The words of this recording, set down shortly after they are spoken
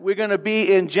We're going to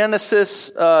be in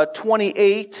Genesis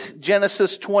 28.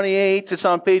 Genesis 28. It's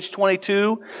on page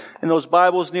 22 in those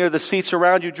Bibles near the seats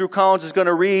around you. Drew Collins is going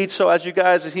to read. So as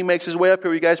he makes his way up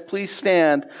here, you guys please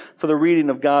stand for the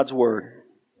reading of God's Word.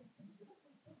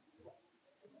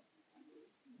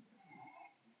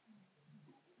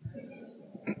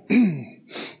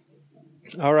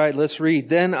 All right, let's read.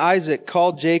 Then Isaac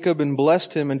called Jacob and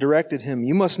blessed him and directed him,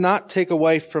 "You must not take a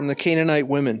wife from the Canaanite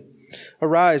women.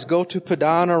 Arise, go to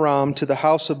Padan Aram, to the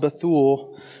house of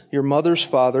Bethuel, your mother's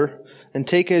father, and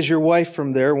take as your wife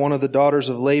from there one of the daughters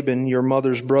of Laban, your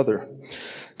mother's brother.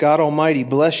 God Almighty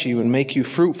bless you and make you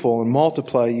fruitful and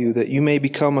multiply you, that you may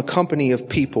become a company of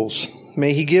peoples.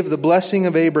 May He give the blessing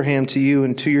of Abraham to you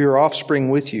and to your offspring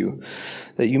with you,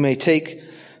 that you may take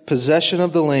possession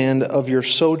of the land of your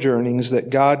sojournings that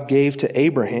God gave to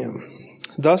Abraham."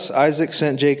 Thus Isaac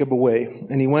sent Jacob away,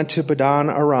 and he went to Padan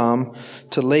Aram,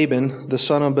 to Laban, the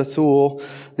son of Bethuel,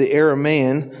 the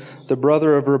Aramean, the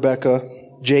brother of Rebekah,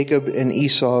 Jacob and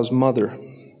Esau's mother.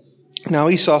 Now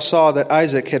Esau saw that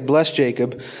Isaac had blessed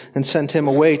Jacob, and sent him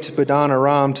away to Padan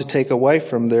Aram to take a wife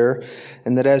from there,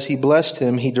 and that as he blessed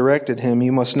him, he directed him,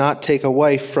 "You must not take a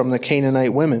wife from the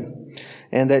Canaanite women,"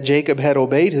 and that Jacob had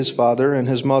obeyed his father and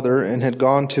his mother, and had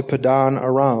gone to Padan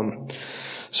Aram.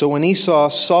 So when Esau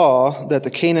saw that the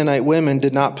Canaanite women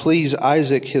did not please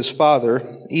Isaac his father,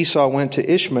 Esau went to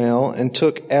Ishmael and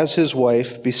took as his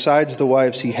wife, besides the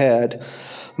wives he had,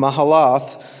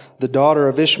 Mahalath, the daughter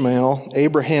of Ishmael,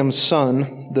 Abraham's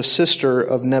son, the sister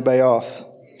of Nebaioth.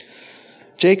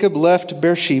 Jacob left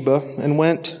Beersheba and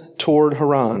went toward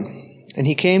Haran. And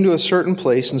he came to a certain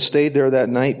place and stayed there that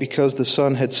night because the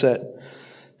sun had set.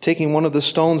 Taking one of the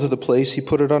stones of the place, he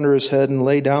put it under his head and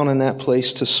lay down in that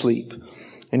place to sleep.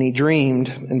 And he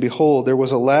dreamed, and behold, there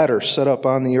was a ladder set up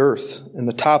on the earth, and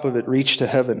the top of it reached to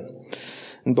heaven.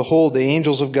 And behold, the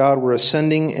angels of God were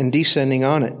ascending and descending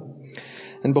on it.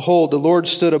 And behold, the Lord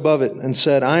stood above it and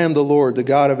said, "I am the Lord, the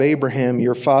God of Abraham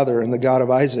your father, and the God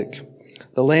of Isaac.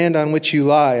 The land on which you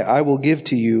lie I will give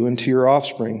to you and to your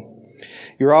offspring.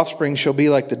 Your offspring shall be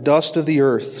like the dust of the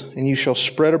earth, and you shall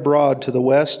spread abroad to the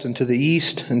west and to the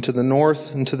east and to the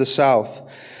north and to the south.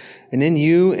 And in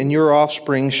you and your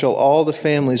offspring shall all the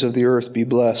families of the earth be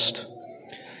blessed.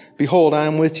 Behold, I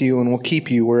am with you and will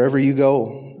keep you wherever you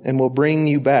go, and will bring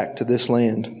you back to this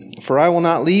land. For I will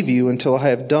not leave you until I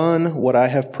have done what I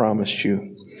have promised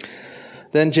you."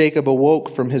 Then Jacob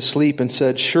awoke from his sleep and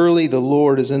said, "Surely the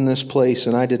Lord is in this place,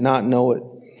 and I did not know it."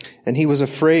 And he was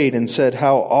afraid and said,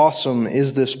 "How awesome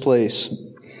is this place!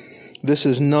 This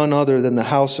is none other than the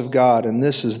house of God, and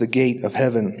this is the gate of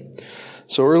heaven."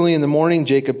 So early in the morning,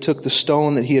 Jacob took the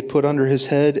stone that he had put under his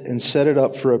head and set it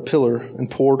up for a pillar and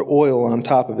poured oil on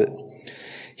top of it.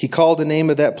 He called the name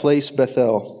of that place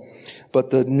Bethel, but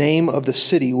the name of the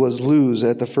city was Luz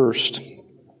at the first.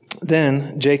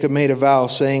 Then Jacob made a vow,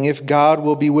 saying, "If God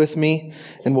will be with me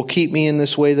and will keep me in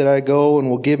this way that I go, and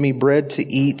will give me bread to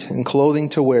eat and clothing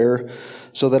to wear,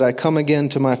 so that I come again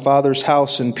to my father's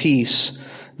house in peace,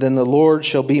 then the Lord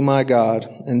shall be my God,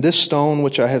 and this stone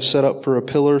which I have set up for a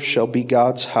pillar shall be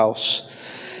God's house.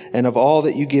 And of all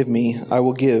that you give me, I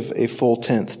will give a full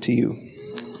tenth to you."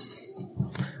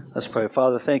 Let's pray.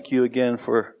 Father, thank you again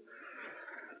for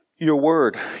your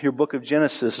word. Your book of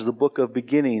Genesis is the book of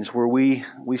beginnings, where we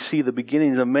see the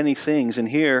beginnings of many things. And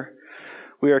here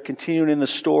we are continuing in the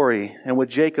story. And with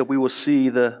Jacob, we will see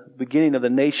the beginning of the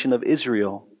nation of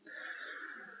Israel.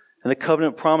 And the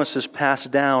covenant promises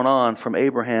passed down on from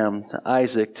Abraham to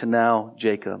Isaac to now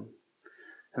Jacob.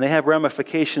 And they have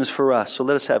ramifications for us. So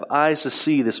let us have eyes to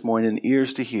see this morning and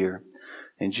ears to hear.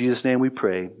 In Jesus' name we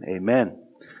pray. Amen.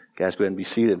 Guys, go ahead and be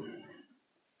seated.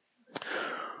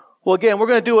 Well, again, we're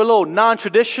going to do a little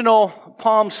non-traditional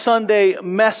Palm Sunday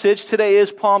message. Today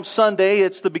is Palm Sunday.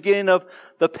 It's the beginning of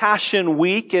the Passion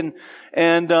Week. And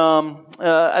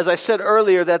as I said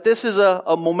earlier, that this is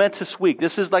a momentous week.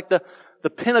 This is like the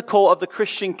pinnacle of the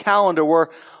Christian calendar, where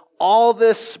all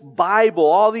this Bible,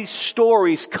 all these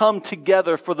stories come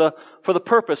together for the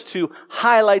purpose to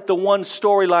highlight the one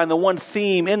storyline, the one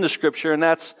theme in the Scripture, and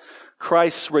that's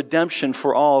Christ's redemption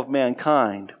for all of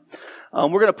mankind.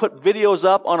 We're going to put videos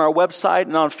up on our website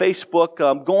and on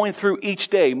Facebook, going through each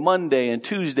day, Monday and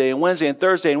Tuesday and Wednesday and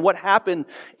Thursday, and what happened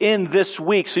in this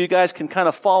week, so you guys can kind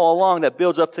of follow along. That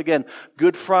builds up to, again,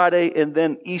 Good Friday and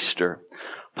then Easter.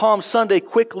 Palm Sunday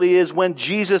quickly is when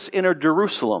Jesus entered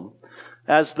Jerusalem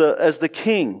as the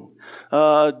king.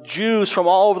 Jews from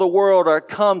all over the world are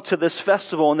come to this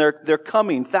festival, and they're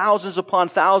coming thousands upon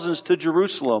thousands to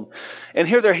Jerusalem. And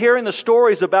here they're hearing the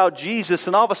stories about Jesus,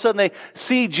 and all of a sudden they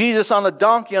see Jesus on the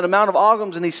donkey on the Mount of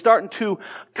Olives, and he's starting to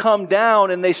come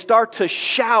down, and they start to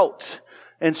shout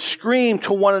and scream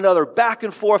to one another. Back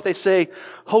and forth they say,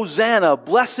 Hosanna,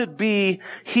 blessed be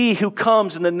he who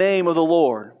comes in the name of the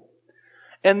Lord.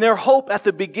 And their hope at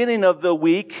the beginning of the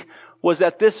week was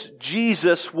that this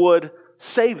Jesus would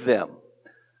save them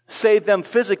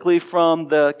physically from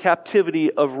the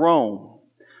captivity of Rome.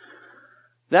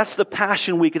 That's the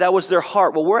Passion Week. That was their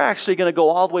heart. Well, we're actually going to go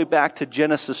all the way back to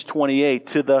Genesis 28,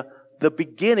 to the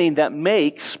beginning that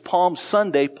makes Palm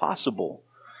Sunday possible.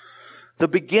 The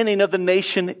beginning of the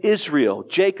nation Israel.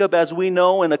 Jacob, as we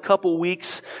know, in a couple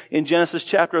weeks in Genesis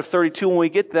chapter 32, when we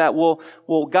get to that,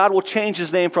 God will change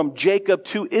his name from Jacob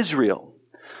to Israel.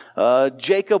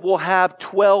 Jacob will have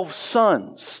 12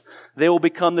 sons. They will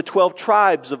become the 12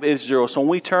 tribes of Israel. So when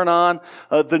we turn on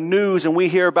the news and we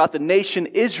hear about the nation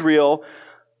Israel,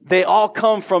 they all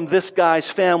come from this guy's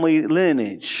family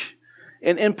lineage.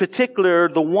 And in particular,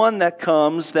 the one that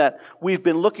comes that we've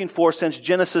been looking for since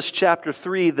Genesis chapter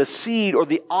 3, the seed or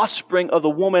the offspring of the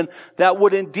woman that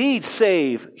would indeed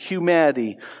save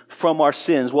humanity from our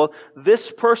sins. Well, this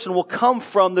person will come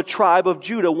from the tribe of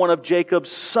Judah, one of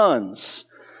Jacob's sons.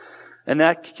 And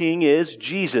that king is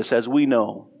Jesus, as we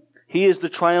know. He is the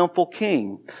triumphal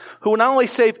king who will not only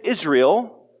save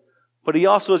Israel, but he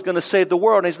also is going to save the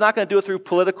world. And he's not going to do it through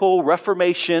political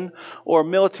reformation or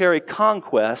military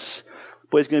conquests,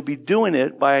 but he's going to be doing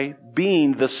it by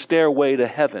being the stairway to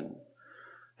heaven.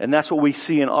 And that's what we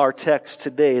see in our text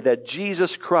today, that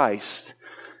Jesus Christ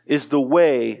is the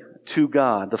way to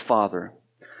God the Father.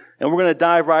 And we're going to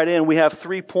dive right in. We have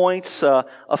 3 points, a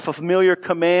familiar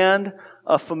command,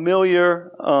 a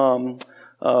familiar,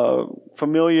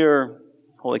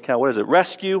 holy cow, what is it?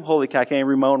 Rescue. Holy cow, I can't even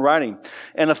read my own writing.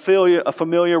 And a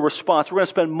familiar response. We're going to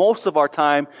spend most of our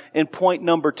time in point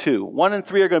number 2. 1 and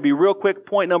 3 are going to be real quick.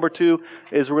 Point number 2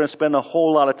 is we're going to spend a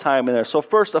whole lot of time in there. So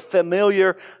first, a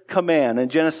familiar command in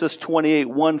Genesis 28,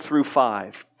 1 through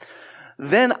 5.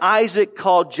 Then Isaac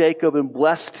called Jacob and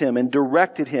blessed him and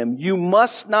directed him, "You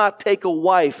must not take a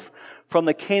wife from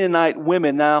the Canaanite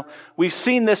women." Now, we've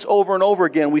seen this over and over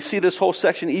again. We see this whole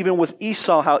section even with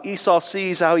Esau, how Esau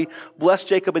sees how he blessed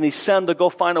Jacob and he sent him to go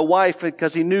find a wife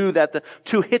because he knew that the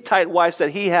 2 Hittite wives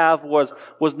that he had was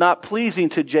not pleasing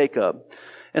to Jacob.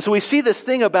 And so we see this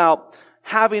thing about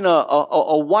having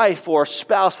a wife or a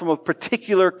spouse from a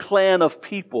particular clan of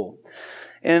people.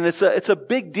 And it's a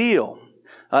big deal.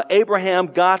 Abraham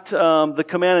got the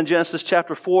command in Genesis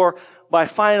chapter 4 by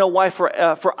finding a wife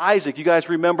for Isaac. You guys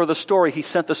remember the story. He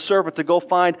sent the servant to go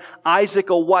find Isaac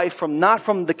a wife not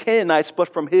from the Canaanites,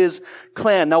 but from his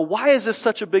clan. Now, why is this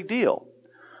such a big deal?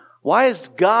 Why is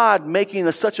God making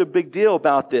such a big deal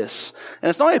about this? And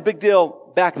it's not only a big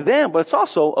deal back then, but it's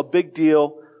also a big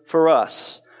deal for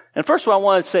us. And first what I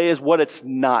want to say is what it's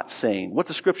not saying, what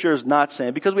the scripture is not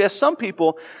saying. Because we have some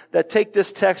people that take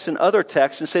this text and other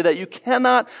texts and say that you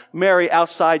cannot marry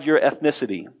outside your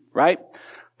ethnicity, right?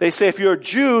 They say if you're a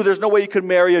Jew, there's no way you could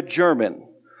marry a German.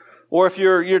 Or if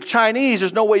you're Chinese,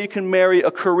 there's no way you can marry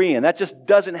a Korean. That just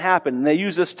doesn't happen. And they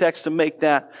use this text to make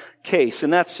that case.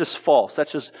 And that's just false.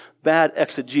 That's just bad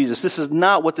exegesis. This is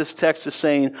not what this text is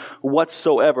saying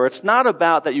whatsoever. It's not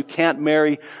about that you can't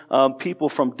marry people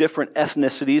from different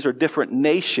ethnicities or different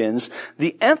nations.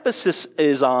 The emphasis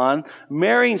is on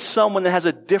marrying someone that has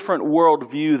a different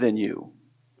worldview than you.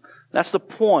 That's the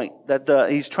point that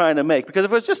he's trying to make. Because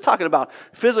if it's just talking about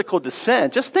physical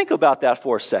descent, just think about that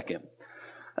for a second.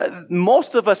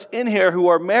 Most of us in here who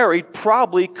are married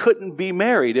probably couldn't be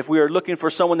married if we were looking for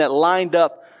someone that lined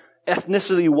up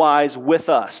ethnicity-wise with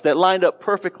us, that lined up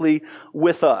perfectly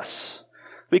with us.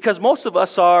 Because most of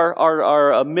us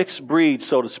are a mixed breed,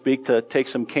 so to speak, to take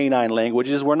some canine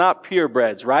languages. We're not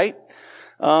purebreds, right?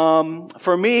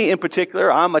 For me in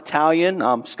particular, I'm Italian,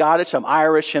 I'm Scottish, I'm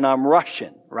Irish, and I'm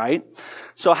Russian, right?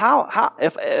 So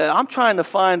if I'm trying to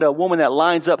find a woman that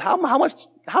lines up, how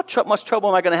much trouble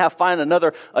am I going to have finding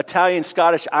another Italian,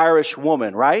 Scottish, Irish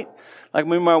woman, right? Like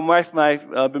me, my wife and I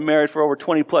have been married for over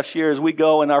 20 plus years. We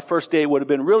go and our first date would have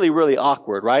been really, really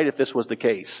awkward, right? If this was the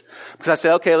case. Because I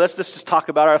say, okay, let's just talk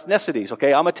about our ethnicities.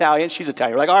 Okay, I'm Italian, she's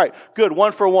Italian. We're like, all right, good,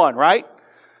 1 for 1, right?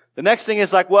 The next thing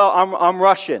is like, well, I'm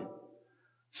Russian.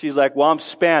 She's like, well, I'm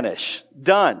Spanish.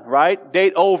 Done, right?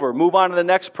 Date over. Move on to the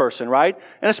next person, right?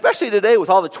 And especially today with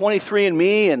all the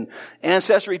 23andMe and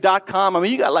Ancestry.com, I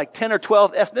mean, you got like 10 or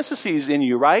 12 ethnicities in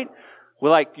you, right?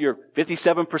 With like you're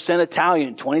 57%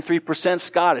 Italian, 23%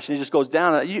 Scottish, and it just goes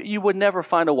down. You would never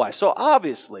find a wife. So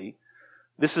obviously,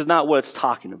 this is not what it's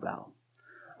talking about.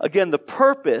 Again, the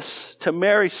purpose to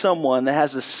marry someone that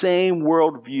has the same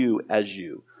worldview as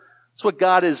you. That's what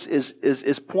God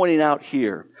is pointing out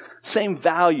here. Same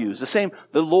values, the same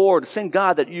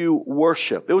God that you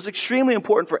worship. It was extremely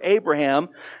important for Abraham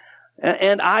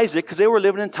and Isaac, because they were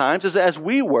living in times as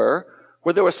we were,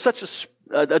 where there was such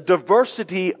a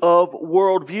diversity of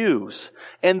worldviews.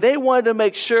 And they wanted to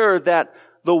make sure that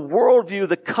the worldview,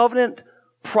 the covenant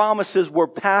promises were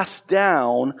passed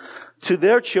down to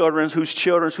their children whose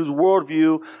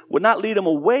worldview would not lead them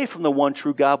away from the one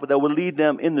true God, but that would lead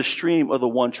them in the stream of the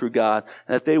one true God,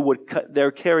 and that they would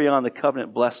carry on the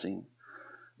covenant blessing.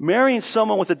 Marrying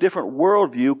someone with a different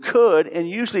worldview could, and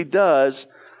usually does,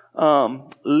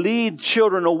 lead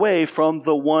children away from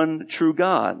the one true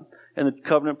God and the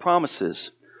covenant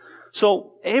promises.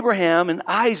 So Abraham and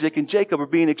Isaac and Jacob are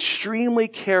being extremely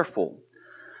careful.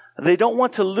 They don't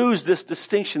want to lose this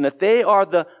distinction that they are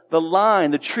the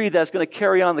line, the tree that's going to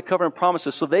carry on the covenant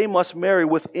promises. So they must marry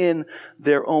within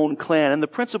their own clan. And the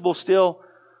principle still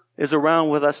is around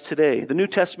with us today. The New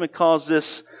Testament calls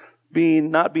this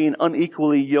not being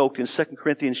unequally yoked in 2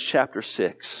 Corinthians chapter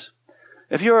 6.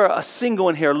 If you're a single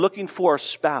in here looking for a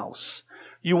spouse,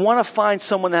 you want to find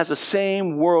someone that has the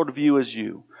same worldview as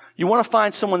you. You want to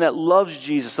find someone that loves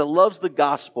Jesus, that loves the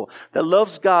gospel, that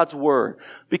loves God's word.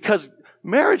 Because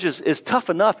marriage is tough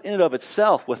enough in and of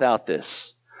itself without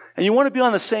this. And you want to be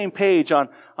on the same page on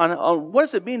what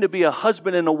does it mean to be a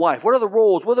husband and a wife? What are the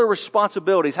roles? What are the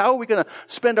responsibilities? How are we going to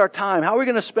spend our time? How are we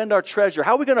going to spend our treasure?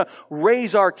 How are we going to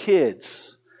raise our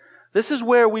kids? This is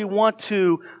where we want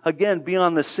to, again, be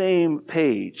on the same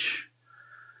page.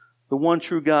 The one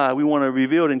true God, we want to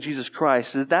reveal it in Jesus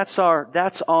Christ. That's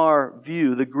our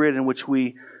view, the grid in which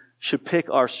we should pick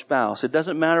our spouse. It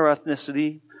doesn't matter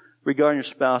ethnicity regarding your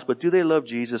spouse, but do they love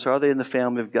Jesus? Are they in the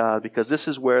family of God? Because this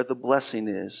is where the blessing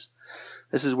is.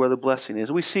 This is where the blessing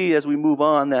is. We see as we move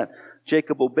on that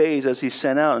Jacob obeys as he's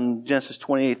sent out in Genesis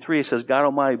 28:3. It says, God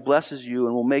Almighty blesses you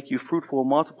and will make you fruitful and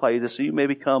multiply you so you may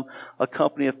become a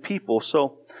company of people.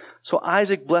 So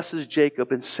Isaac blesses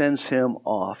Jacob and sends him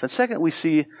off. And second, we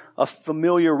see a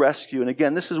familiar rescue. And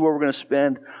again, this is where we're going to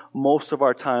spend most of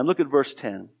our time. Look at verse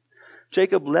 10.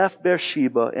 Jacob left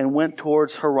Beersheba and went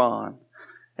towards Haran.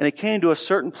 And he came to a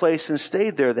certain place and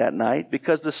stayed there that night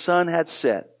because the sun had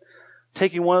set.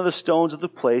 Taking one of the stones of the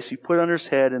place, he put it under his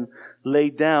head and lay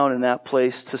down in that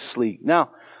place to sleep.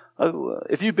 Now,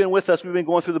 if you've been with us, we've been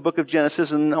going through the book of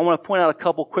Genesis, and I want to point out a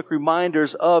couple quick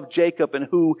reminders of Jacob and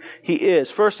who he is.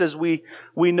 First, as we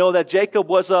know that Jacob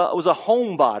was a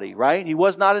homebody, right? He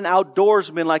was not an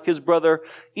outdoorsman like his brother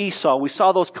Esau. We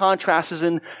saw those contrasts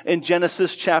in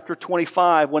Genesis chapter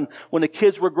 25. When the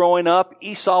kids were growing up,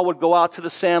 Esau would go out to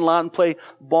the sandlot and play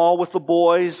ball with the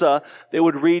boys. They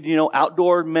would read,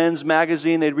 Outdoor Men's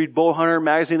Magazine. They'd read Bowhunter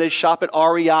Magazine. They'd shop at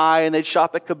REI and they'd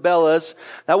shop at Cabela's.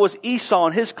 That was Esau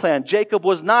and his clan. Jacob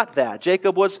was not that.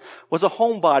 Jacob was a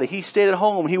homebody. He stayed at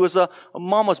home. He was a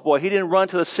mama's boy. He didn't run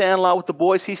to the sandlot with the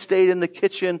boys. He stayed in the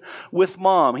kitchen with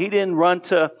mom. He didn't run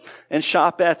to and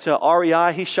shop at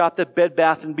REI. He shopped at Bed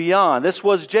Bath & Beyond. This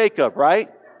was Jacob, right?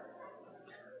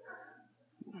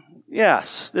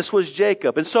 Yes, this was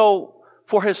Jacob. And so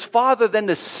for his father then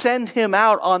to send him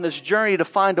out on this journey to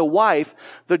find a wife,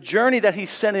 the journey that he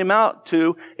sent him out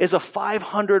to is a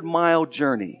 500-mile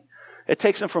journey. It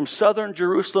takes him from southern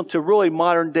Jerusalem to really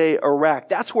modern day Iraq.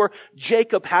 That's where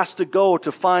Jacob has to go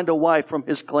to find a wife from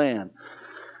his clan.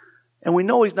 And we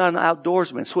know he's not an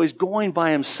outdoorsman, so he's going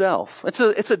by himself. It's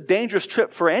a dangerous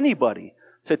trip for anybody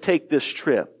to take this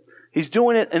trip. He's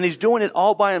doing it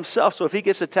all by himself. So if he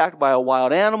gets attacked by a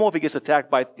wild animal, if he gets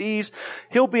attacked by thieves,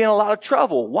 he'll be in a lot of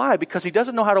trouble. Why? Because he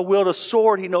doesn't know how to wield a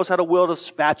sword. He knows how to wield a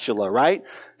spatula, right?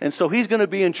 And so he's going to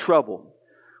be in trouble.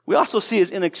 We also see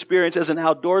his inexperience as an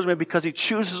outdoorsman because he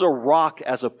chooses a rock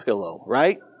as a pillow,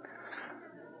 right?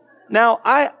 Now,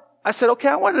 I said, okay,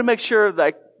 I wanted to make sure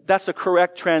that that's a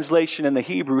correct translation in the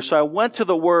Hebrew. So I went to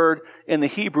the word in the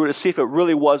Hebrew to see if it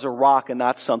really was a rock and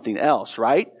not something else,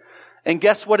 right? And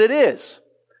guess what it is?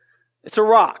 It's a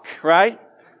rock, right?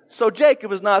 So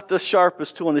Jacob is not the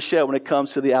sharpest tool in the shed when it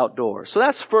comes to the outdoors. So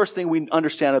that's the first thing we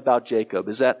understand about Jacob,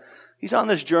 is that he's on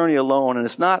this journey alone, and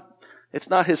it's not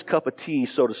his cup of tea,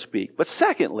 so to speak. But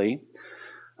secondly,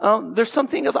 there's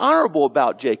something that's honorable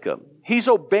about Jacob. He's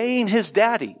obeying his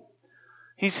daddy.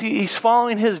 He's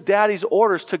following his daddy's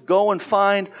orders to go and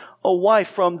find a wife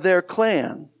from their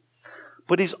clan.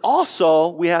 But he's also,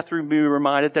 we have to be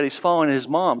reminded that he's following his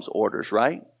mom's orders,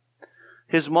 right?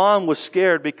 His mom was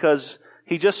scared because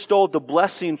he just stole the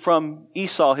blessing from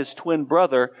Esau, his twin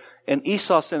brother. And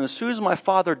Esau said, as soon as my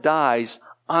father dies,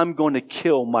 I'm going to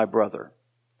kill my brother.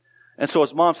 And so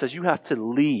his mom says, you have to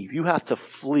leave. You have to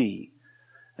flee.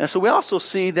 And so we also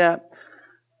see that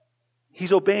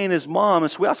he's obeying his mom.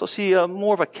 And so we also see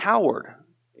more of a coward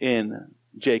in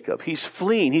Jacob. He's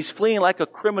fleeing. He's fleeing like a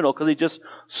criminal because he just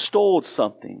stole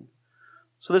something.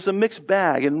 So there's a mixed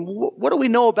bag. And what do we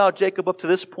know about Jacob up to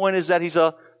this point is that he's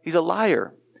a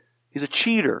liar. He's a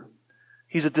cheater.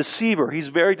 He's a deceiver. He's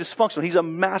very dysfunctional. He's a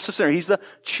massive sinner. He's the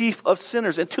chief of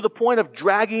sinners. And to the point of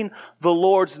dragging the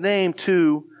Lord's name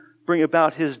to bring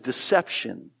about his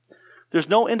deception. There's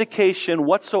no indication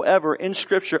whatsoever in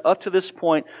Scripture up to this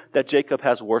point that Jacob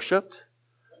has worshiped,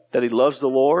 that he loves the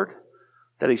Lord,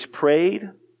 that he's prayed.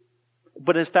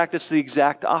 But in fact, it's the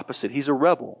exact opposite. He's a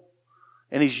rebel.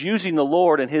 And he's using the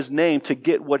Lord and his name to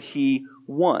get what he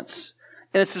wants.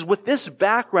 And it says with this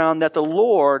background that the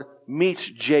Lord meets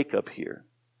Jacob here,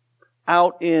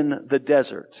 out in the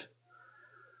desert.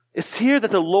 It's here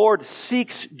that the Lord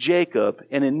seeks Jacob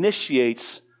and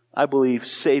initiates, I believe,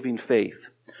 saving faith.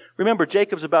 Remember,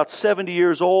 Jacob's about 70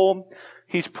 years old.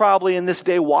 He's probably in this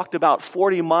day walked about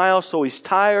 40 miles, so he's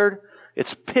tired.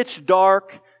 It's pitch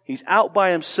dark. He's out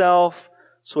by himself.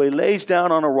 So he lays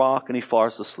down on a rock and he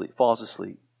falls asleep.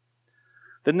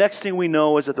 The next thing we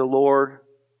know is that the Lord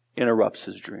interrupts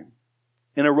his dream.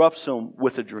 Interrupts him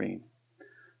with a dream.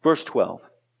 Verse 12.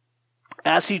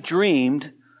 As he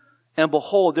dreamed, and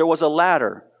behold, there was a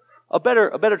ladder. A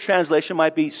better translation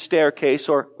might be staircase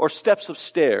or steps of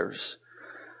stairs.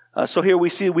 So here we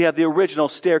have the original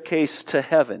staircase to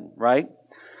heaven, right?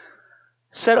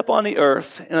 Set up on the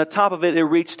earth, and on top of it, it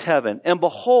reached heaven. And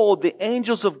behold, the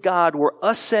angels of God were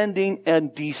ascending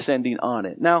and descending on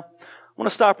it. Now, I want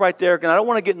to stop right there. Again, I don't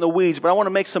want to get in the weeds, but I want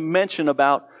to make some mention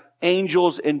about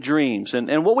angels and dreams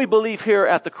and what we believe here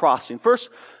at the Crossing. First,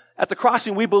 at the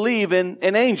Crossing, we believe in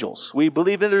angels. We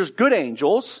believe that there's good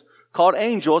angels called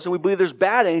angels, and we believe there's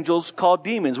bad angels called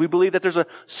demons. We believe that there's a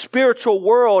spiritual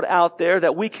world out there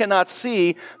that we cannot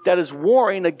see that is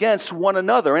warring against one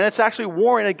another. And it's actually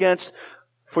warring against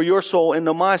for your soul and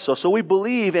my soul. So we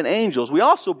believe in angels. We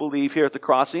also believe here at the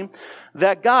Crossing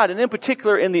that God, and in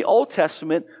particular in the Old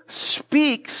Testament,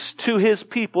 speaks to his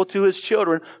people, to his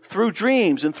children, through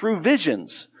dreams and through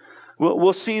visions.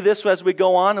 We'll see this as we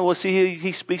go on, and we'll see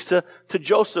he speaks to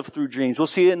Joseph through dreams. We'll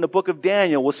see it in the book of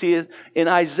Daniel. We'll see it in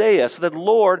Isaiah. So that the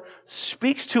Lord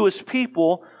speaks to his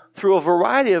people through a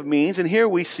variety of means, and here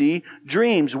we see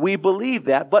dreams. We believe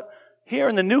that. But here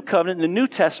in the New Covenant, in the New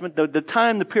Testament,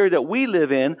 the period that we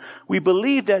live in, we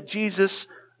believe that Jesus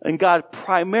and God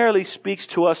primarily speaks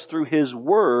to us through his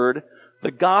word,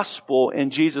 the gospel,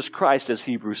 and Jesus Christ, as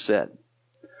Hebrews said.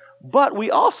 But we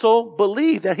also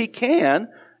believe that he can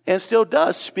and still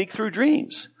does speak through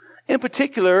dreams. In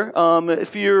particular,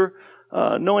 if you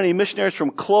know any missionaries from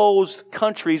closed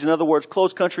countries, in other words,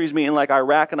 closed countries meaning like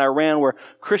Iraq and Iran, where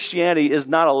Christianity is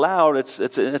not allowed. It's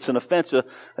an offense.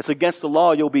 It's against the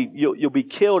law. You'll be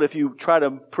killed if you try to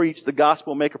preach the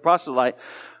gospel and make a proselyte.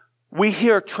 We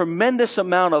hear a tremendous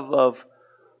amount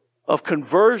of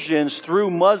conversions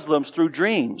through Muslims through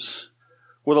dreams,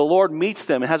 where the Lord meets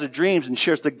them and has a dreams and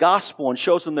shares the gospel and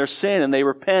shows them their sin and they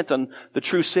repent on the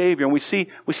true Savior. And we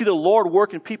see the Lord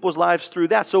work in people's lives through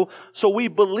that. So we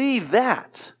believe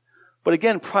that. But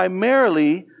again,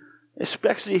 primarily,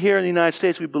 especially here in the United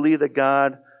States, we believe that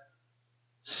God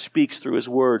speaks through his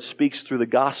word, speaks through the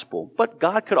gospel. But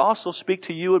God could also speak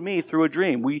to you and me through a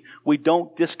dream. We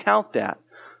don't discount that.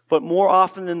 But more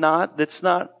often than not, that's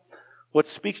not what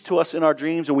speaks to us in our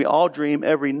dreams, and we all dream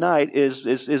every night,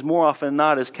 is more often than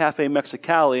not is Cafe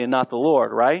Mexicali and not the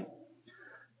Lord, right?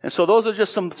 And so those are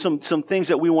just some things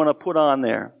that we want to put on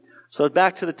there. So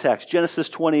back to the text, Genesis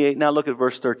 28, now look at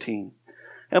verse 13.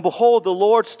 And behold, the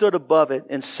Lord stood above it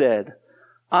and said,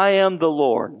 I am the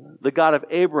Lord, the God of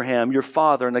Abraham, your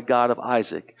father, and the God of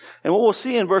Isaac. And what we'll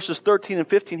see in verses 13 and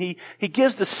 15, he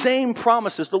gives the same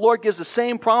promises. The Lord gives the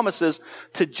same promises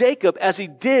to Jacob as he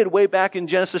did way back in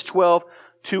Genesis 12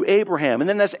 to Abraham. And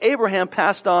then as Abraham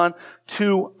passed on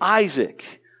to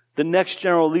Isaac, the next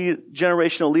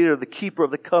generational leader, the keeper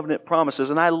of the covenant promises.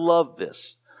 And I love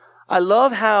this. I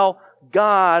love how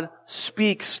God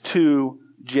speaks to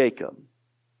Jacob.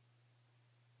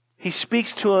 He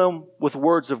speaks to him with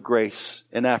words of grace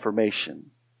and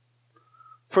affirmation.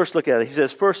 First, look at it. He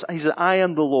says, I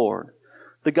am the Lord,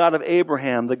 the God of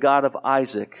Abraham, the God of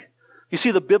Isaac. You see,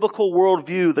 the biblical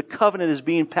worldview, the covenant is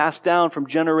being passed down from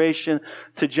generation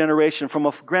to generation, from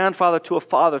a grandfather to a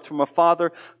father, from a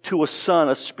father to a son.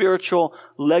 A spiritual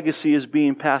legacy is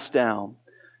being passed down.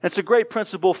 And it's a great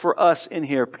principle for us in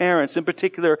here, parents, in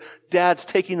particular, dads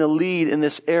taking the lead in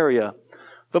this area.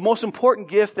 The most important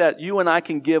gift that you and I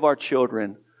can give our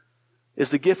children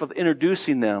is the gift of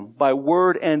introducing them by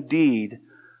word and deed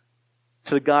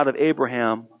to the God of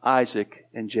Abraham, Isaac,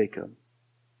 and Jacob.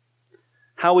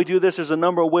 How we do this, there's a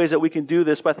number of ways that we can do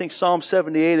this, but I think Psalm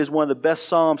 78 is one of the best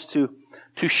psalms to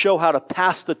show how to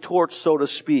pass the torch, so to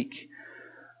speak.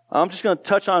 I'm just going to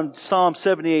touch on Psalm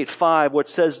 78:5, where it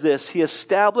says this: He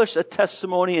established a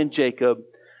testimony in Jacob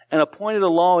and appointed a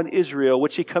law in Israel,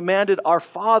 which He commanded our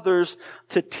fathers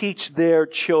to teach their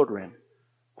children.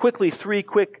 Quickly, 3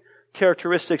 quick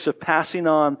characteristics of passing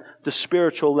on the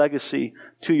spiritual legacy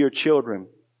to your children.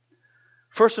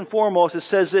 First and foremost, it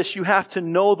says this: you have to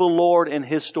know the Lord and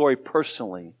His story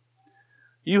personally.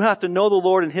 You have to know the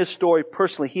Lord and His story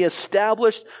personally. He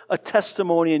established a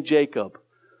testimony in Jacob.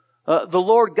 The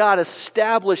Lord God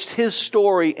established His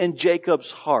story in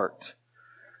Jacob's heart.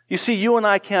 You see, you and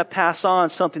I can't pass on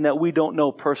something that we don't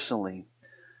know personally.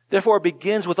 Therefore, it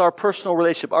begins with our personal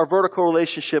relationship, our vertical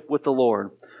relationship with the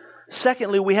Lord.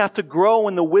 Secondly, we have to grow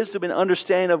in the wisdom and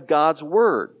understanding of God's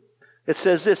Word. It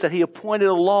says this, that He appointed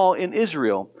a law in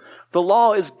Israel. The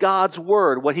law is God's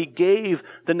Word, what He gave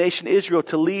the nation Israel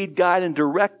to lead, guide, and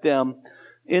direct them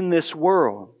in this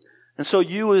world. And so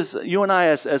you and I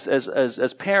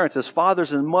as parents, as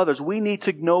fathers and mothers, we need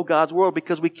to know God's Word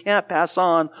because we can't pass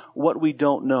on what we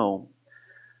don't know.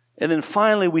 And then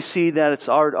finally we see that it's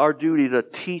our duty to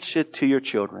teach it to your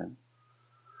children.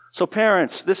 So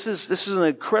parents, this is an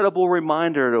incredible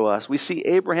reminder to us. We see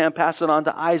Abraham pass it on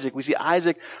to Isaac. We see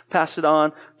Isaac pass it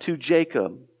on to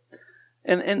Jacob.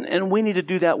 And we need to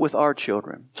do that with our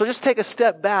children. So just take a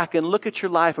step back and look at your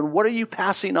life and what are you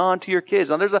passing on to your kids?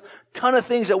 Now there's a ton of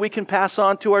things that we can pass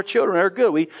on to our children that are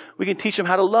good. We can teach them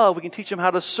how to love. We can teach them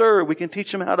how to serve. We can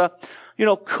teach them how to,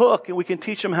 cook, and we can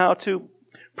teach them how to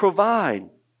provide.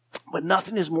 But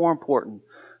nothing is more important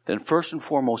than first and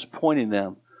foremost pointing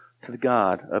them to the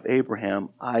God of Abraham,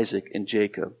 Isaac, and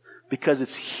Jacob. Because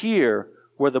it's here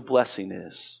where the blessing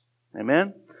is.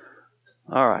 Amen?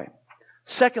 All right.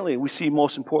 Secondly, we see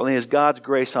most importantly is God's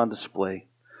grace on display.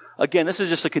 Again, this is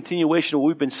just a continuation of what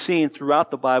we've been seeing throughout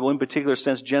the Bible, in particular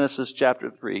since Genesis chapter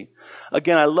 3.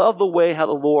 Again, I love the way how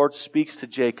the Lord speaks to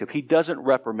Jacob. He doesn't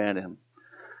reprimand him.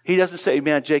 He doesn't say,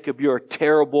 man, Jacob, you're a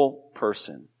terrible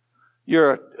person.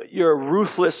 You're a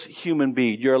ruthless human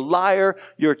being. You're a liar.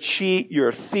 You're a cheat. You're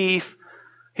a thief.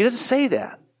 He doesn't say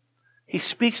that. He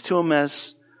speaks to him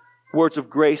as words of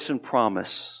grace and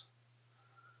promise.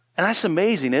 And that's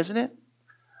amazing, isn't it?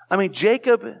 I mean,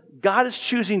 God is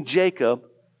choosing Jacob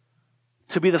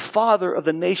to be the father of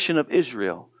the nation of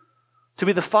Israel, to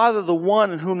be the father of the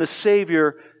one in whom the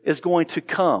Savior is going to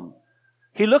come.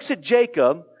 He looks at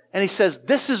Jacob and he says,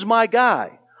 this is my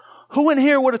guy. Who in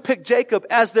here would have picked Jacob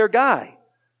as their guy?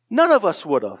 None of us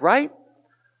would have, right?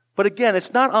 But again,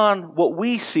 it's not on what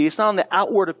we see. It's not on the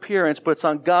outward appearance, but it's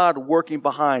on God working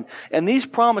behind. And these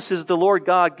promises the Lord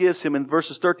God gives him in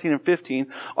verses 13 and 15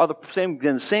 are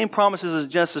the same promises as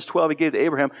Genesis 12 He gave to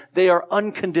Abraham. They are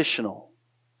unconditional.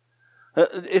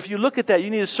 If you look at that, you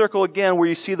need to circle again where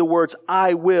you see the words,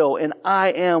 I will and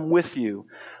I am with you.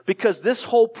 Because this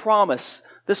whole promise,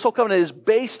 this whole covenant is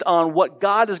based on what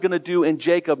God is going to do in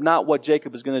Jacob, not what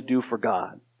Jacob is going to do for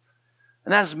God.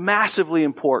 And that is massively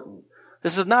important.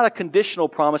 This is not a conditional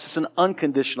promise, it's an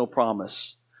unconditional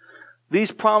promise. These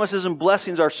promises and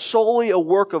blessings are solely a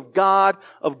work of God,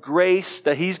 of grace,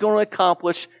 that He's going to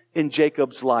accomplish in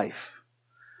Jacob's life.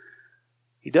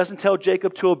 He doesn't tell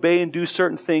Jacob to obey and do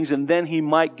certain things, and then he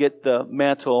might get the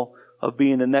mantle of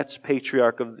being the next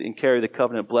patriarch and carry the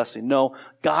covenant blessing. No,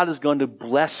 God is going to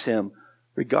bless him,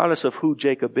 regardless of who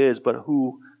Jacob is, but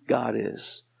who God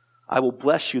is. I will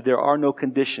bless you. There are no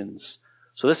conditions.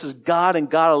 So this is God and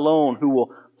God alone who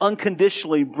will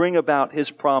unconditionally bring about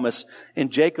His promise in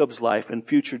Jacob's life and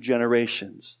future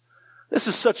generations. This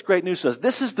is such great news to us.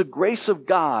 This is the grace of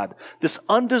God, this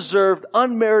undeserved,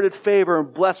 unmerited favor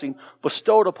and blessing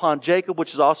bestowed upon Jacob,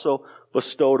 which is also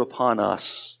bestowed upon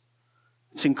us.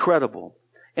 It's incredible.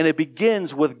 And it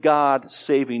begins with God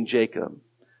saving Jacob.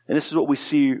 And this is what we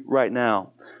see right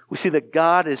now. We see that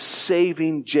God is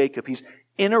saving Jacob. He's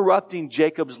interrupting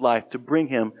Jacob's life to bring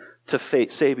him to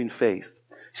faith, saving faith.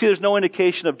 See, there's no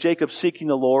indication of Jacob seeking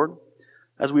the Lord,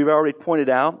 as we've already pointed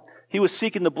out. He was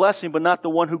seeking the blessing, but not the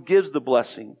one who gives the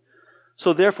blessing.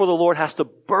 So therefore the Lord has to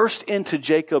burst into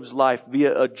Jacob's life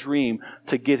via a dream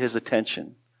to get his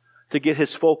attention, to get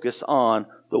his focus on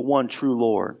the one true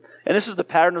Lord. And this is the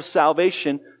pattern of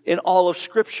salvation in all of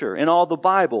Scripture, in all the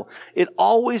Bible. It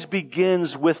always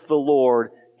begins with the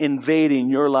Lord invading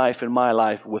your life and my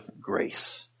life with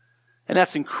grace. And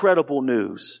that's incredible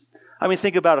news. I mean,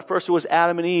 think about it. First it was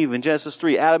Adam and Eve in Genesis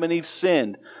 3. Adam and Eve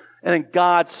sinned. And then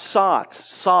God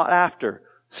sought after,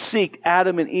 seeked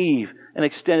Adam and Eve and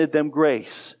extended them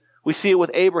grace. We see it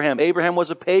with Abraham. Abraham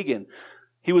was a pagan.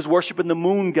 He was worshiping the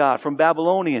moon god from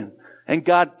Babylonian. And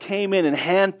God came in and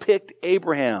handpicked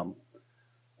Abraham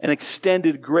and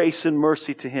extended grace and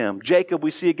mercy to him. Jacob,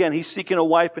 we see again, he's seeking a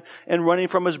wife and running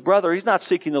from his brother. He's not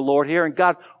seeking the Lord here, and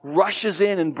God rushes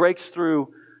in and breaks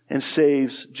through and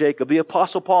saves Jacob. The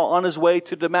Apostle Paul on his way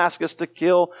to Damascus to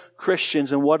kill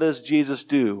Christians, and what does Jesus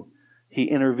do? He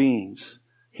intervenes.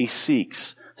 He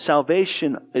seeks.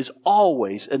 Salvation is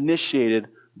always initiated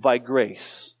by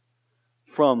grace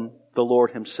from the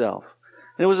Lord himself.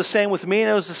 And it was the same with me, and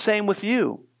it was the same with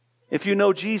you, if you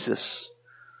know Jesus.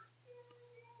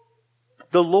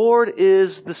 The Lord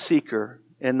is the seeker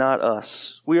and not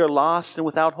us. We are lost and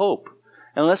without hope.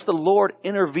 Unless the Lord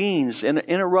intervenes and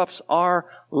interrupts our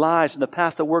lives and the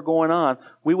path that we're going on,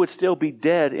 we would still be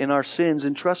dead in our sins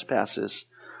and trespasses.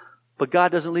 But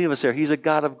God doesn't leave us there. He's a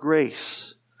God of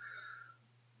grace.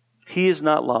 He is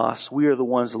not lost. We are the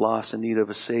ones lost in need of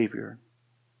a Savior.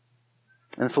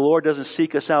 And if the Lord doesn't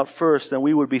seek us out first, then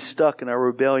we would be stuck in our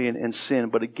rebellion and sin.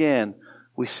 But again,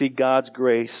 we see God's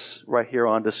grace right here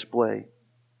on display.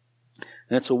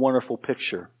 And it's a wonderful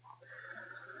picture.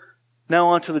 Now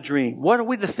on to the dream. What are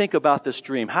we to think about this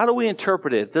dream? How do we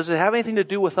interpret it? Does it have anything to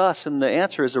do with us? And the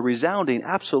answer is a resounding,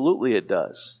 absolutely it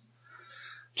does.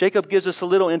 Jacob gives us a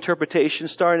little interpretation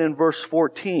starting in verse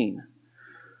 14,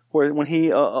 when he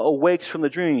awakes from the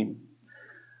dream.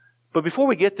 But before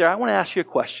we get there, I want to ask you a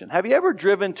question. Have you ever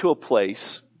driven to a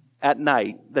place at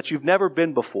night that you've never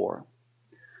been before?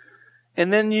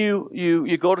 And then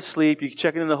you go to sleep, you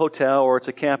check in the hotel, or it's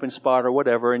a camping spot or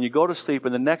whatever, and you go to sleep,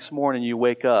 and the next morning you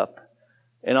wake up,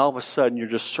 and all of a sudden you're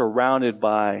just surrounded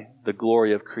by the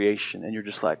glory of creation, and you're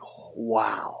just like,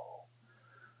 wow.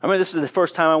 I mean, this is the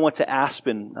first time I went to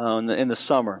Aspen in the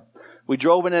summer. We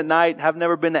drove in at night, have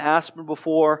never been to Aspen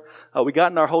before. We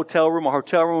got in our hotel room. Our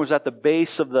hotel room was at the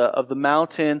base of the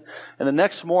mountain. And the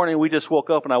next morning we just woke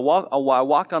up, and I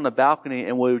walked on the balcony,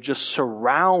 and we were just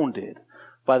surrounded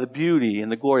by the beauty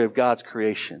and the glory of God's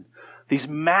creation. These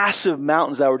massive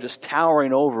mountains that were just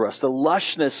towering over us, the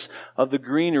lushness of the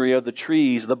greenery of the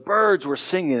trees, the birds were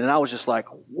singing, and I was just like,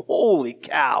 holy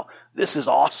cow, this is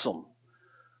awesome.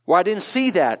 Well, I didn't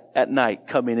see that at night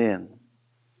coming in.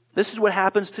 This is what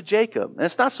happens to Jacob. And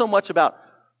it's not so much about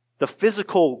the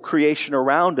physical creation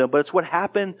around him, but it's what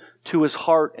happened to his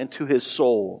heart and to his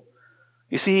soul.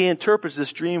 You see, he interprets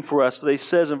this dream for us. So he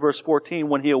says in verse 14,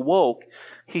 when he awoke,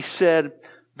 he said,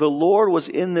 the Lord was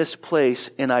in this place,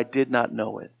 and I did not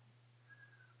know it.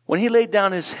 When he laid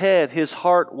down his head, his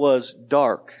heart was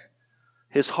dark.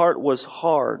 His heart was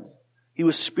hard. He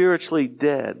was spiritually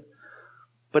dead.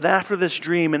 But after this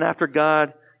dream, and after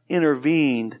God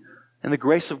intervened, and the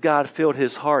grace of God filled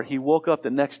his heart, he woke up the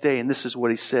next day, and this is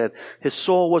what he said. His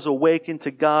soul was awakened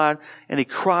to God, and he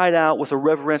cried out with a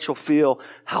reverential feel,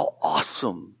 how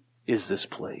awesome is this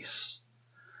place?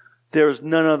 There is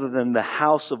none other than the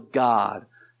house of God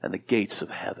and the gates of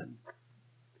heaven.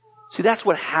 See, that's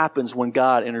what happens when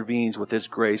God intervenes with his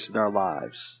grace in our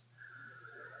lives.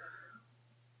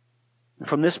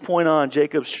 From this point on,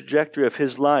 Jacob's trajectory of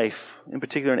his life, in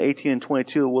particular in 18 and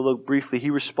 22, we'll look briefly,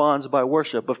 he responds by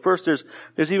worship. But first,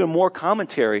 there's even more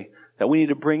commentary that we need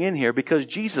to bring in here, because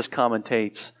Jesus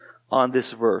commentates on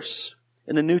this verse.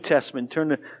 In the New Testament,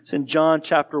 it's in John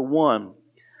chapter 1.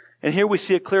 And here we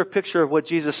see a clear picture of what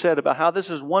Jesus said about how this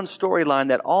is one storyline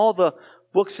that all the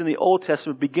books in the Old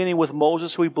Testament, beginning with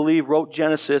Moses, who we believe wrote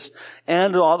Genesis,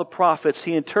 and all the prophets,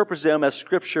 he interprets them as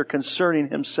scripture concerning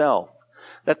himself.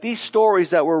 That these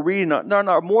stories that we're reading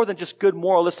are more than just good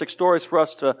moralistic stories for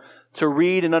us to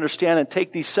read and understand and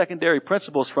take these secondary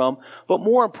principles from, but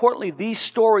more importantly, these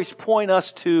stories point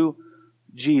us to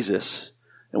Jesus.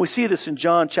 And we see this in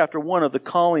John chapter 1 of the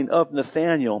calling of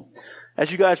Nathanael.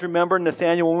 As you guys remember,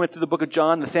 Nathanael, when we went through the book of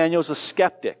John, Nathanael's a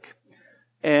skeptic.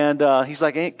 And he's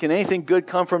like, can anything good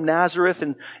come from Nazareth?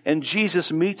 And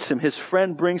Jesus meets him. His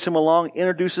friend brings him along,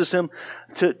 introduces him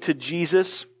to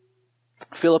Jesus.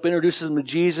 Philip introduces him to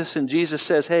Jesus, and Jesus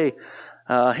says, hey,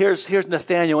 here's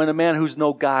Nathanael, and a man who's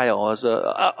no guile, as a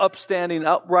upstanding,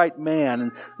 upright man.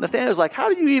 And Nathanael's like,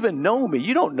 how do you even know me?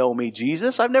 You don't know me,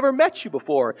 Jesus. I've never met you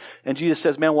before. And Jesus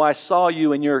says, man, well, I saw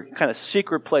you in your kind of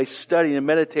secret place studying and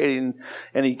meditating.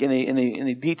 And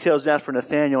he details that for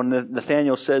Nathanael. And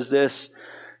Nathanael says this.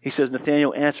 He says,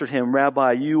 Nathanael answered him,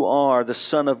 Rabbi, you are the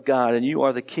Son of God, and you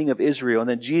are the King of Israel. And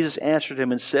then Jesus answered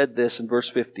him and said this in verse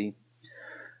 50.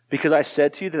 Because I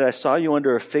said to you that I saw you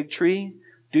under a fig tree,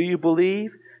 do you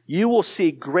believe? You will see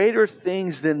greater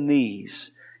things than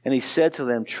these. And he said to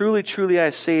them, truly, truly,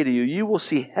 I say to you, you will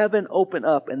see heaven open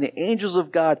up and the angels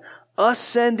of God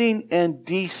ascending and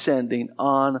descending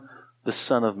on the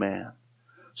Son of Man.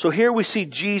 So here we see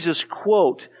Jesus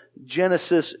quote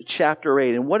Genesis chapter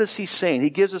 8. And what is he saying? He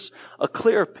gives us a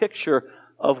clear picture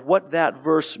of what that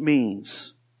verse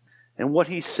means. And what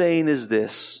he's saying is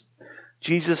this.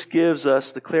 Jesus gives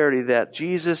us the clarity that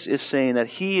Jesus is saying that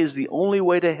he is the only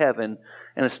way to heaven,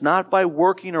 and it's not by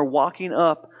working or walking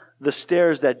up the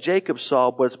stairs that Jacob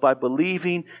saw, but it's by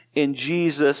believing in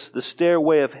Jesus, the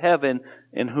stairway of heaven,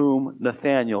 in whom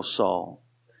Nathanael saw.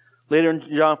 Later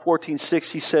in John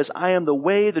 14:6, he says, I am the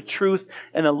way, the truth,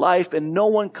 and the life, and no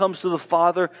one comes to the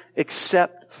Father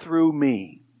except through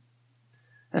me.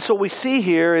 And so what we see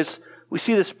here is, we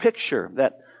see this picture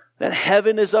that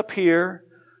heaven is up here,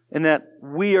 and that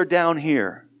we are down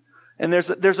here. And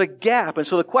there's a gap. And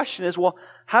so the question is, well,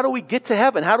 how do we get to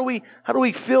heaven? How do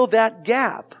we fill that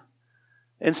gap?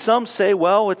 And some say,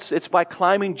 well, it's by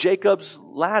climbing Jacob's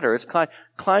ladder. It's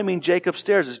climbing Jacob's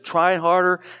stairs. It's trying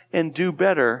harder and do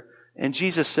better. And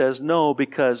Jesus says, no,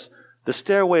 because the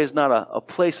stairway is not a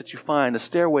place that you find. The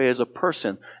stairway is a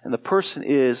person. And the person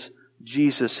is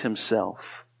Jesus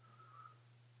himself.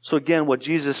 So again, what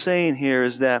Jesus is saying here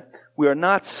is that we are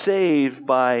not saved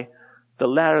by the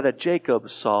ladder that Jacob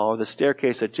saw or the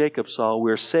staircase that Jacob saw.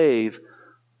 We are saved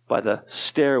by the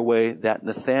stairway that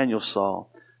Nathanael saw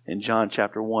in John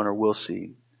chapter 1, or we'll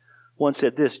see. One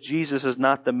said this, Jesus is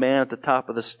not the man at the top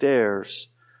of the stairs.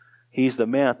 He's the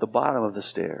man at the bottom of the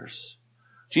stairs.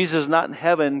 Jesus is not in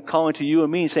heaven calling to you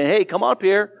and me saying, hey, come up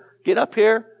here, get up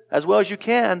here as well as you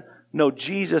can. No,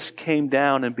 Jesus came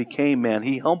down and became man.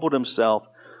 He humbled himself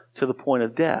to the point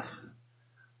of death.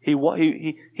 He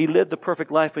lived the perfect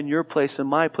life in your place and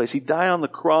my place. He died on the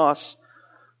cross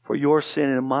for your sin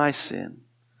and my sin.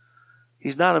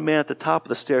 He's not a man at the top of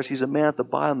the stairs. He's a man at the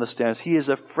bottom of the stairs. He is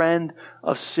a friend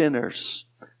of sinners,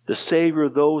 the Savior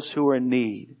of those who are in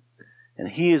need. And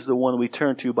He is the one we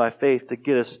turn to by faith to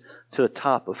get us to the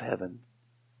top of heaven.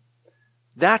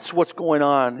 That's what's going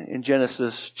on in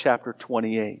Genesis chapter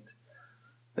 28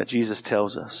 that Jesus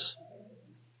tells us.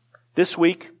 This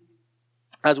week,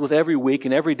 as with every week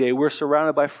and every day, we're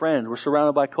surrounded by friends. We're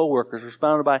surrounded by coworkers. We're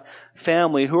surrounded by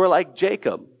family who are like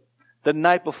Jacob. The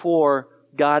night before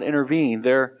God intervened,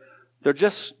 they're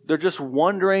just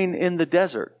wandering in the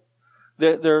desert.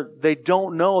 They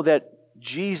don't know that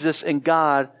Jesus and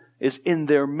God is in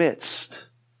their midst.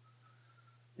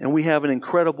 And we have an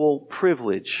incredible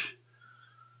privilege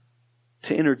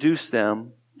to introduce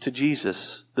them to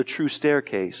Jesus, the true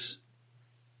staircase.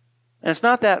 And it's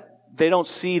not that they don't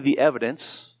see the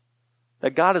evidence,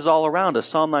 that God is all around us.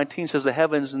 Psalm 19 says the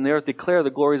heavens and the earth declare the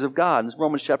glories of God. And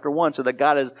Romans chapter 1 said that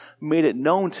God has made it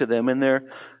known to them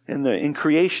in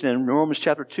creation. And in Romans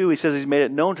chapter 2 he says He's made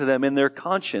it known to them in their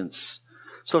conscience.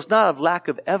 So it's not a lack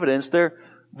of evidence.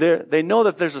 They know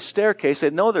that there's a staircase. They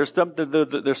know there's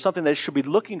something they should be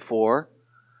looking for.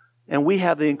 And we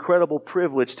have the incredible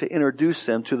privilege to introduce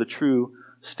them to the true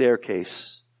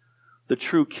staircase, the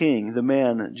true King, the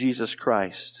man, Jesus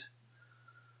Christ.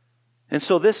 And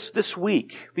so this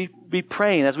week, be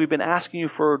praying, as we've been asking you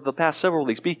for the past several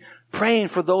weeks, be praying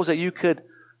for those that you could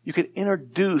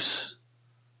introduce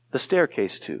the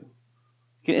staircase to.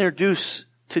 You can introduce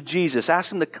to Jesus.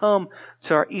 Ask Him to come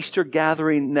to our Easter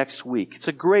gathering next week. It's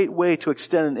a great way to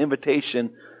extend an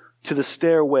invitation to the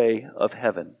stairway of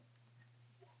heaven.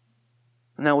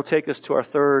 And that will take us to our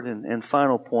third and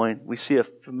final point. We see a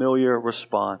familiar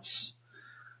response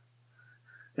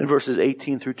in verses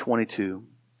 18 through 22.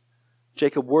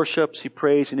 Jacob worships, he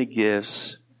prays, and he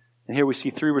gives. And here we see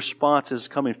three responses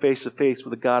coming face to face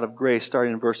with the God of grace,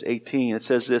 starting in verse 18. It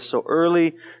says this, so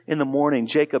early in the morning,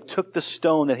 Jacob took the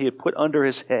stone that he had put under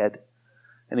his head,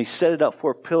 and he set it up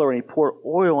for a pillar, and he poured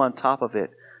oil on top of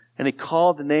it. And he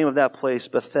called the name of that place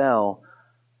Bethel,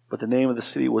 but the name of the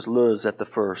city was Luz at the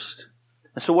first.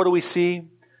 And so what do we see?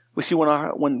 We see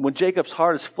when Jacob's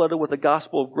heart is flooded with the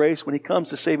gospel of grace, when he comes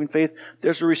to saving faith,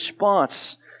 there's a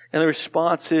response. And the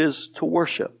response is to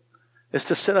worship. It's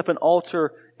to set up an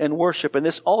altar and worship. And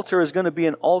this altar is going to be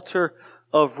an altar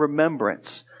of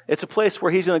remembrance. It's a place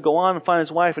where he's going to go on and find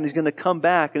his wife, and he's going to come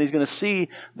back, and he's going to see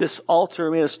this altar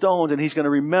made of stones, and he's going to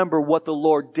remember what the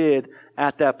Lord did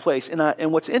at that place.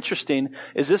 And what's interesting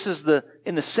is this is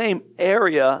in the same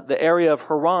area, the area of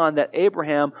Haran, that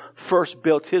Abraham first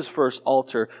built his first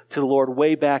altar to the Lord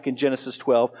way back in Genesis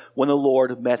 12 when the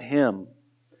Lord met him.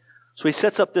 So he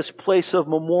sets up this place of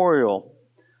memorial,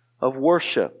 of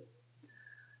worship.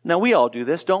 Now we all do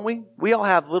this, don't we? We all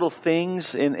have little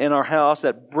things in our house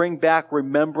that bring back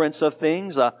remembrance of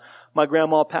things. My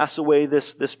grandma passed away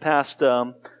this past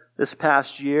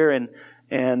year,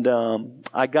 and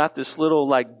I got this little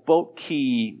boat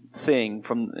key thing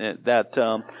from that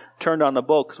turned on the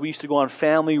boat, because we used to go on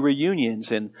family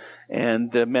reunions, and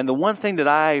the one thing that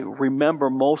I remember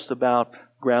most about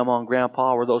Grandma and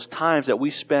Grandpa were those times that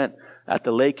we spent at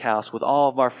the lake house with all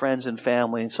of our friends and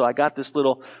family. And so I got this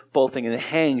little bowl thing, and it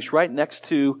hangs right next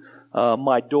to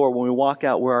my door when we walk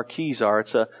out where our keys are.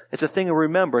 It's a thing of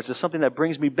remembrance. It's something that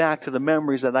brings me back to the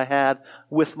memories that I had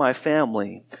with my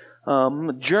family.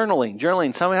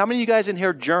 Journaling. How many of you guys in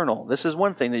here journal? This is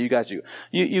one thing that you guys do.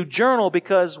 You journal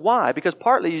because why? Because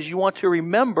partly is you want to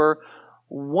remember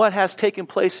what has taken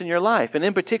place in your life. And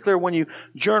in particular, when you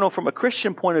journal from a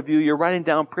Christian point of view, you're writing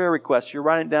down prayer requests. You're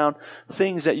writing down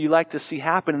things that you like to see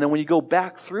happen. And then when you go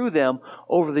back through them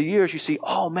over the years, you see,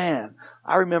 oh man,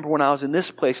 I remember when I was in this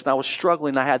place and I was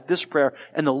struggling, I had this prayer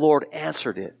and the Lord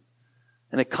answered it.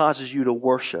 And it causes you to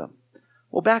worship.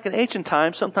 Well, back in ancient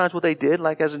times, sometimes what they did,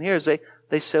 like as in here, is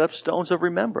they set up stones of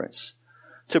remembrance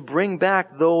to bring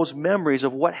back those memories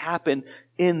of what happened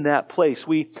in that place.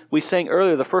 We sang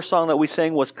earlier, the first song that we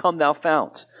sang was Come Thou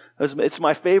Fount. It's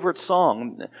my favorite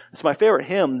song. It's my favorite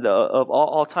hymn of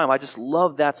all time. I just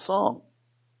love that song.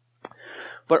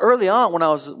 But early on, when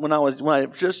I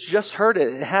just heard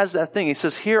it, it has that thing. It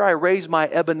says, "Here I raise my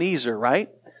Ebenezer," right?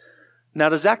 Now,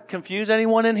 does that confuse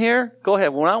anyone in here? Go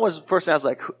ahead. When I was first, I was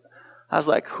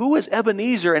like, who is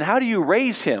Ebenezer and how do you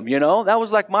raise him? You know, that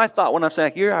was like my thought when I'm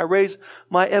saying, here I raise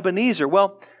my Ebenezer.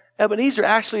 Well, Ebenezer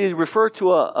actually referred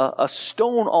to a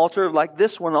stone altar like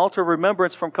this one, an altar of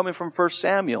remembrance coming from 1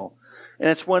 Samuel. And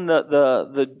it's when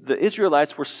the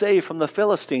Israelites were saved from the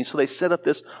Philistines. So they set up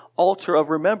this altar of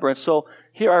remembrance. So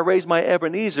here I raise my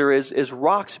Ebenezer is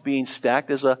rocks being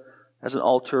stacked as an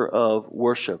altar of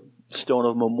worship, stone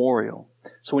of memorial.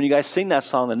 So when you guys sing that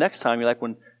song the next time, you're like,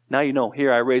 now you know,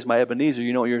 here I raise my Ebenezer,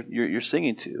 you know what you're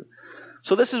singing to.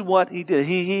 So this is what he did.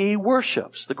 He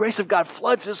worships. The grace of God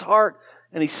floods his heart,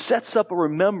 and he sets up a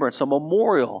remembrance, a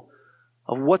memorial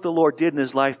of what the Lord did in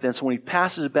his life then. So when he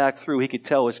passes back through, he could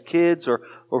tell his kids or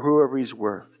whoever he's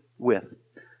with.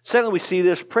 Secondly, we see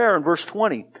this prayer in verse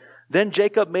 20. Then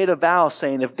Jacob made a vow,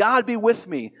 saying, "If God be with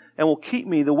me and will keep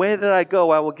me the way that I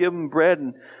go, I will give him bread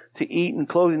and to eat and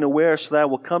clothing to wear, so that I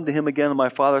will come to him again in my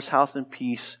father's house in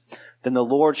peace. Then the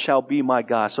Lord shall be my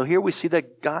God." So here we see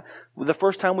that God, the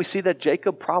first time we see that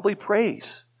Jacob probably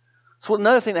prays. So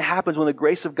another thing that happens when the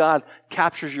grace of God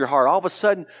captures your heart, all of a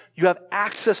sudden you have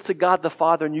access to God the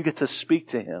Father and you get to speak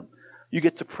to him. You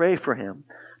get to pray for him.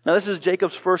 Now this is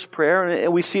Jacob's first prayer,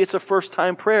 and we see it's a first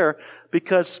time prayer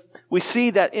because we see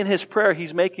that in his prayer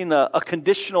he's making a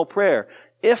conditional prayer.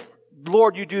 If,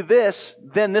 Lord, you do this,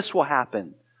 then this will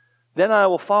happen. Then I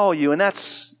will follow you. And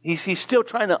he's still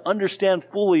trying to understand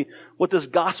fully what this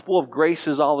gospel of grace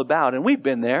is all about. And we've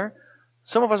been there.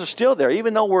 Some of us are still there.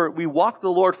 Even though we walk the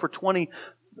Lord for 20,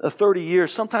 30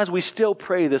 years, sometimes we still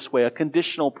pray this way, a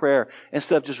conditional prayer,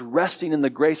 instead of just resting in the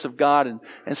grace of God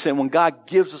and saying when God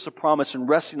gives us a promise and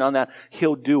resting on that,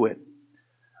 he'll do it.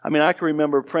 I mean, I can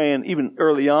remember praying even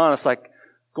early on. It's like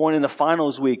going into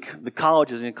finals week. The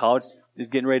college is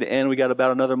getting ready to end. We got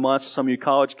about another month. So some of you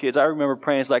college kids, I remember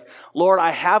praying, it's like, Lord,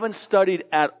 I haven't studied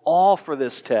at all for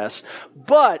this test,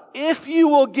 but if you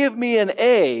will give me an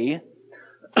A,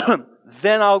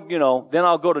 then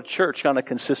I'll go to church on a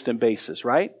consistent basis,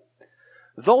 right?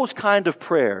 Those kind of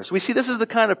prayers. We see this is the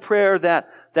kind of prayer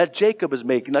that Jacob is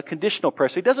making, a conditional prayer.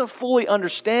 So he doesn't fully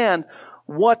understand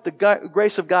what the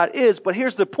grace of God is, but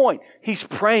here's the point. He's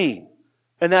praying,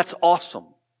 and that's awesome.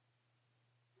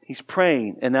 He's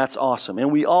praying, and that's awesome.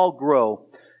 And we all grow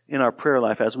in our prayer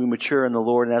life as we mature in the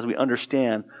Lord and as we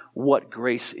understand what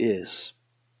grace is.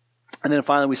 And then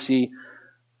finally we see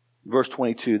verse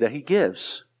 22 that he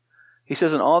gives. He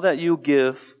says, "In all that you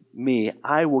give me,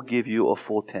 I will give you a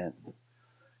full tenth."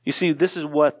 You see, this is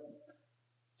what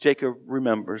Jacob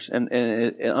remembers and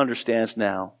understands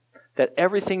now. That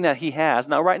everything that he has,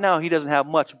 now right now he doesn't have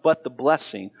much but the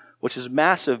blessing, which is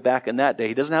massive back in that day.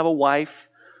 He doesn't have a wife.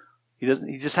 He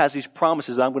just has these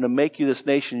promises. I'm going to make you this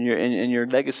nation, and your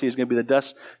legacy is going to be the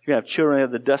dust. You're going to have children of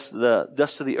the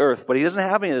dust of the earth. But he doesn't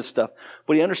have any of this stuff.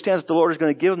 But he understands that the Lord is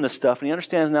going to give him this stuff, and he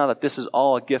understands now that this is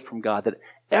all a gift from God. That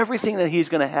everything that he's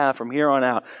going to have from here on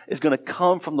out is going to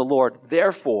come from the Lord.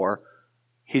 Therefore,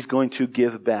 he's going to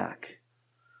give back.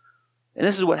 And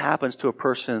this is what happens to a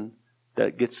person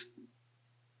that gets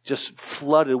just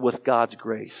flooded with God's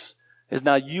grace. Is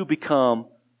now you become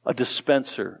a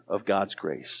dispenser of God's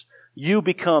grace. You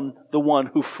become the one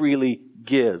who freely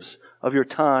gives of your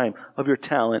time, of your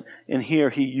talent, and here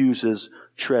he uses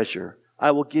treasure.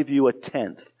 I will give you a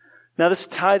tenth. Now this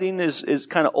tithing is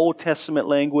kind of Old Testament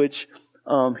language.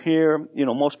 Here,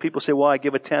 most people say, well, I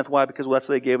give a tenth. Why? Because that's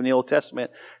what they gave in the Old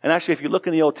Testament. And actually, if you look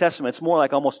in the Old Testament, it's more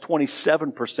like almost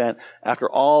 27%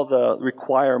 after all the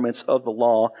requirements of the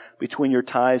law between your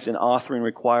tithes and offering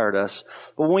required us.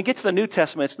 But when we get to the New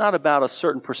Testament, it's not about a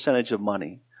certain percentage of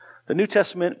money. The New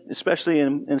Testament, especially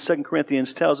in 2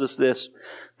 Corinthians, tells us this.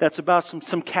 That's about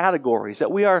some categories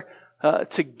that we are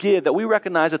to give, that we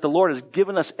recognize that the Lord has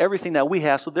given us everything that we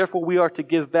have, so therefore we are to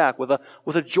give back with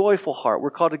a joyful heart.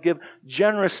 We're called to give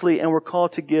generously, and we're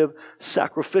called to give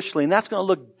sacrificially. And that's going to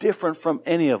look different from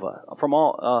any of us,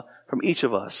 from each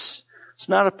of us. It's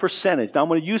not a percentage. Now I'm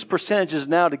going to use percentages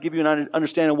now to give you an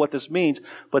understanding of what this means,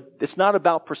 but it's not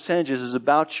about percentages, it's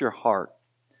about your heart.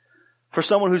 For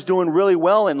someone who's doing really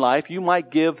well in life, you might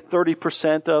give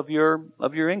 30% of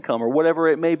your income or whatever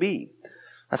it may be.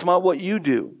 That's not what you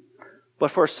do. But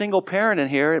for a single parent in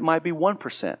here, it might be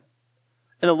 1%. And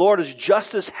the Lord is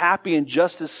just as happy and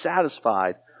just as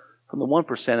satisfied from the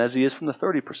 1% as He is from the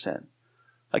 30%.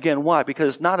 Again, why?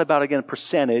 Because it's not about, again,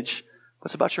 percentage, but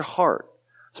it's about your heart.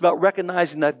 It's about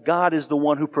recognizing that God is the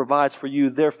one who provides for you,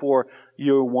 therefore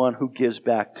you're one who gives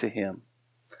back to Him.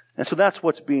 And so that's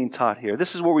what's being taught here.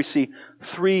 This is where we see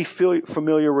three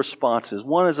familiar responses.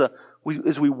 One is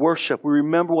we worship. We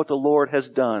remember what the Lord has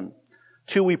done.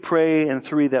 2, we pray. And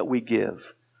 3, that we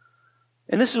give.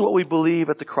 And this is what we believe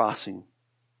at the crossing.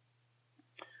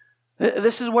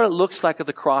 This is what it looks like at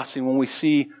the crossing when we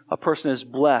see a person is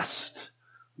blessed,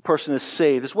 a person is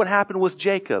saved. It's what happened with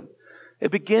Jacob. It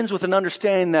begins with an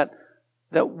understanding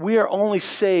that we are only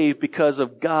saved because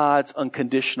of God's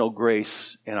unconditional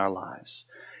grace in our lives.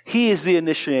 He is the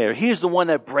initiator. He is the one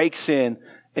that breaks in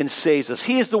and saves us.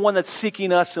 He is the one that's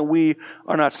seeking us and we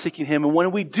are not seeking Him. And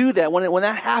when we do that, when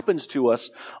that happens to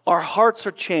us, our hearts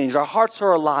are changed. Our hearts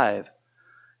are alive.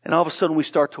 And all of a sudden we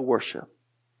start to worship.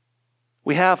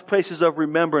 We have places of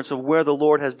remembrance of where the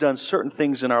Lord has done certain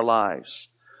things in our lives.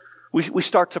 We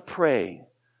start to pray.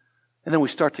 And then we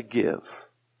start to give.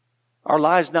 Our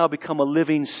lives now become a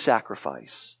living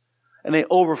sacrifice. And they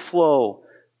overflow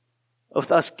of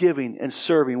us giving and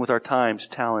serving with our times,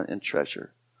 talent, and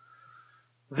treasure.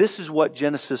 This is what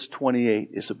Genesis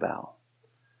 28 is about.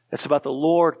 It's about the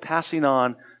Lord passing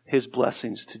on His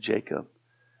blessings to Jacob.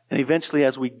 And eventually,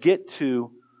 as we get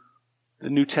to the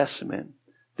New Testament,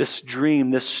 this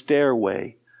dream, this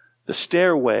stairway, the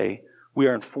stairway, we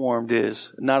are informed,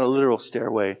 is not a literal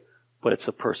stairway, but it's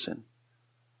a person.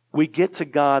 We get to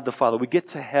God the Father. We get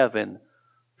to heaven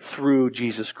through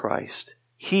Jesus Christ.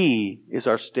 He is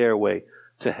our stairway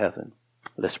to heaven.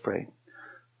 Let's pray.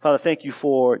 Father, thank You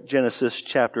for Genesis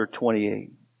chapter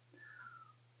 28.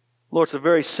 Lord, it's a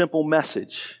very simple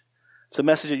message. It's a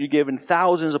message that You gave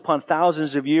thousands upon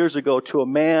thousands of years ago to a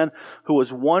man who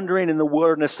was wandering in the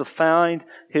wilderness to find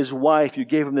his wife. You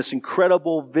gave him this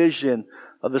incredible vision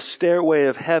of the stairway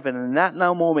of heaven. And in that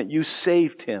now moment, You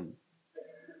saved him.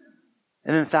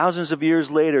 And then thousands of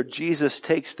years later, Jesus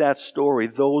takes that story,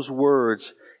 those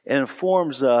words, and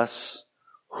informs us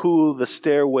who the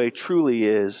stairway truly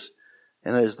is,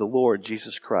 and that is the Lord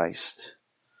Jesus Christ.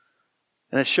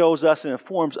 And it shows us and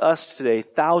informs us today,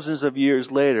 thousands of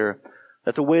years later,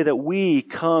 that the way that we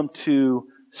come to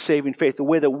saving faith, the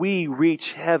way that we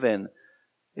reach heaven,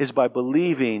 is by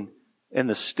believing in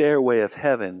the stairway of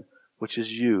heaven, which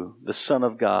is You, the Son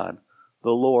of God,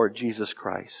 the Lord Jesus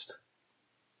Christ,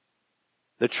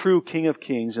 the true King of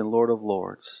Kings and Lord of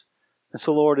Lords. And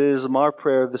so, Lord, it is our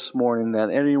prayer this morning that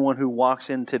anyone who walks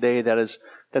in today that is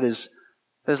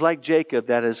like Jacob,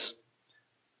 that is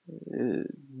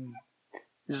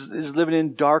living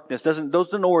in darkness, doesn't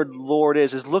know where the Lord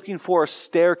is looking for a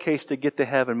staircase to get to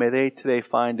heaven, may they today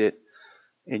find it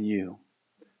in You.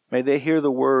 May they hear the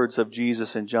words of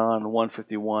Jesus in John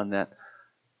 1:51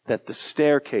 that the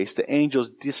staircase, the angels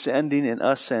descending and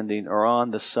ascending, are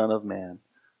on the Son of Man,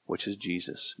 which is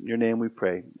Jesus. In Your name we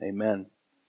pray. Amen.